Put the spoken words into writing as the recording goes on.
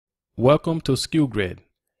Welcome to Sku Grid.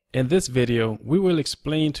 In this video, we will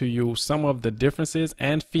explain to you some of the differences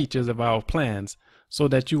and features of our plans so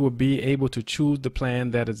that you will be able to choose the plan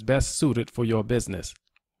that is best suited for your business.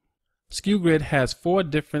 Sku Grid has 4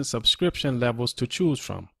 different subscription levels to choose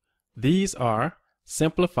from. These are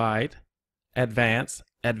Simplified, Advanced,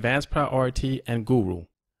 Advanced Priority, and Guru.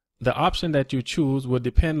 The option that you choose will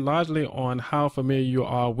depend largely on how familiar you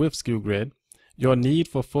are with Sku Grid, your need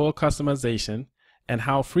for full customization, and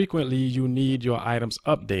how frequently you need your items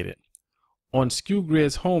updated. On Sku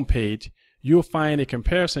Grid's homepage, you'll find a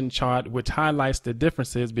comparison chart which highlights the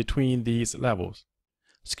differences between these levels.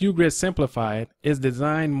 Sku Grid Simplified is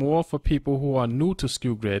designed more for people who are new to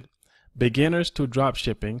Sku Grid, beginners to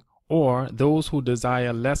dropshipping, or those who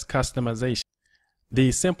desire less customization.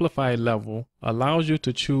 The Simplified level allows you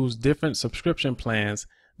to choose different subscription plans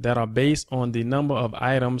that are based on the number of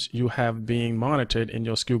items you have being monitored in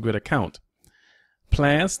your Sku Grid account.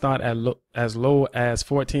 Plans start at as low as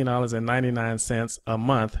 $14.99 a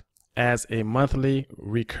month as a monthly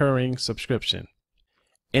recurring subscription.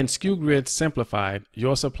 In Sku Grid Simplified,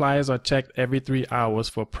 your suppliers are checked every 3 hours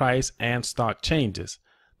for price and stock changes.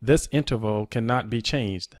 This interval cannot be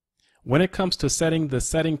changed. When it comes to setting the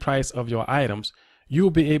setting price of your items, you will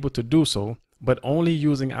be able to do so, but only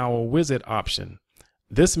using our wizard option.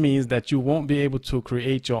 This means that you won't be able to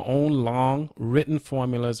create your own long written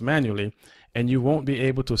formulas manually, and you won't be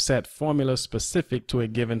able to set formulas specific to a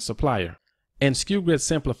given supplier. In Sku Grid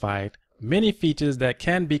Simplified, many features that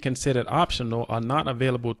can be considered optional are not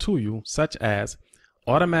available to you, such as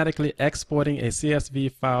automatically exporting a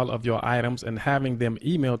CSV file of your items and having them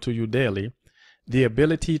emailed to you daily, the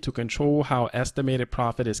ability to control how estimated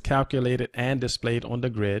profit is calculated and displayed on the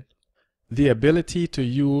grid, the ability to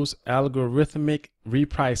use algorithmic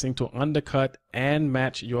repricing to undercut and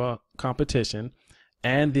match your competition,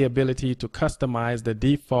 and the ability to customize the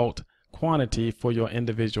default quantity for your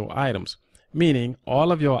individual items, meaning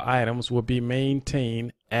all of your items will be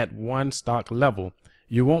maintained at one stock level.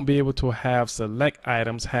 You won't be able to have select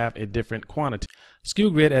items have a different quantity.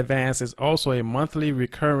 Sku Grid Advanced is also a monthly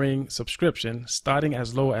recurring subscription starting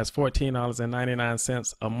as low as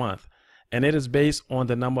 $14.99 a month, and it is based on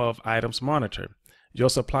the number of items monitored. Your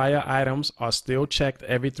supplier items are still checked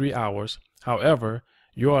every 3 hours. However,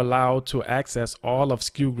 you're allowed to access all of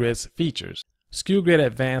Sku Grid's features. Sku Grid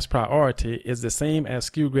Advanced Priority is the same as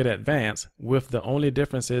Sku Grid Advanced, with the only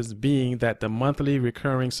differences being that the monthly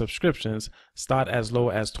recurring subscriptions start as low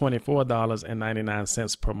as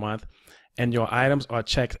 $24.99 per month, and your items are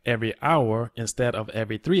checked every hour instead of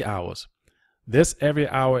every 3 hours. This every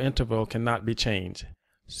hour interval cannot be changed.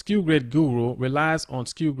 Sku Grid Guru relies on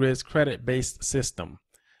Sku Grid's credit-based system.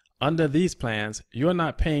 Under these plans, you're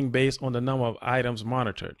not paying based on the number of items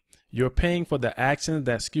monitored. You're paying for the actions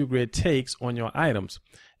that Sku Grid takes on your items.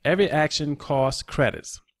 Every action costs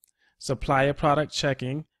credits. Supplier product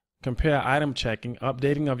checking, compare item checking,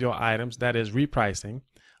 updating of your items, that is repricing,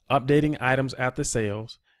 updating items after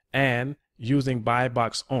sales, and using buy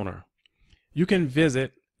box owner. You can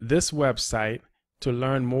visit this website to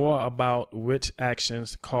learn more about which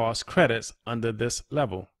actions cost credits under this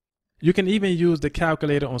level. You can even use the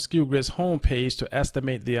calculator on Sku Grid's homepage to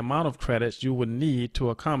estimate the amount of credits you would need to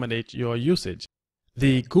accommodate your usage.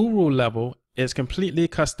 The Guru level is completely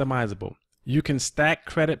customizable. You can stack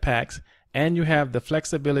credit packs, and you have the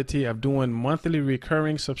flexibility of doing monthly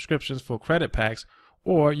recurring subscriptions for credit packs,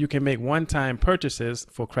 or you can make one-time purchases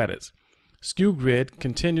for credits. Sku Grid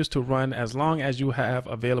continues to run as long as you have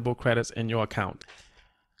available credits in your account.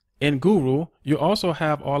 In Guru, you also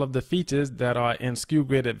have all of the features that are in Sku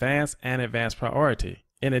Grid Advanced and Advanced Priority.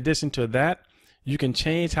 In addition to that, you can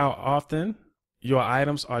change how often your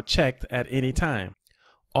items are checked at any time.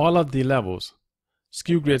 All of the levels,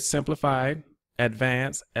 Sku Grid Simplified,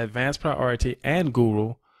 Advanced, Advanced Priority, and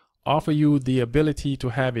Guru, offer you the ability to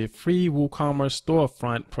have a free WooCommerce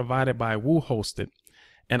storefront provided by WooHosted,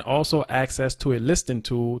 and also access to a listing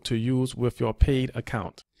tool to use with your paid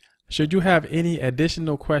account. Should you have any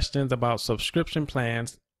additional questions about subscription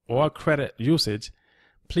plans or credit usage,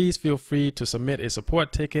 please feel free to submit a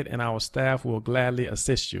support ticket and our staff will gladly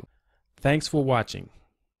assist you. Thanks for watching.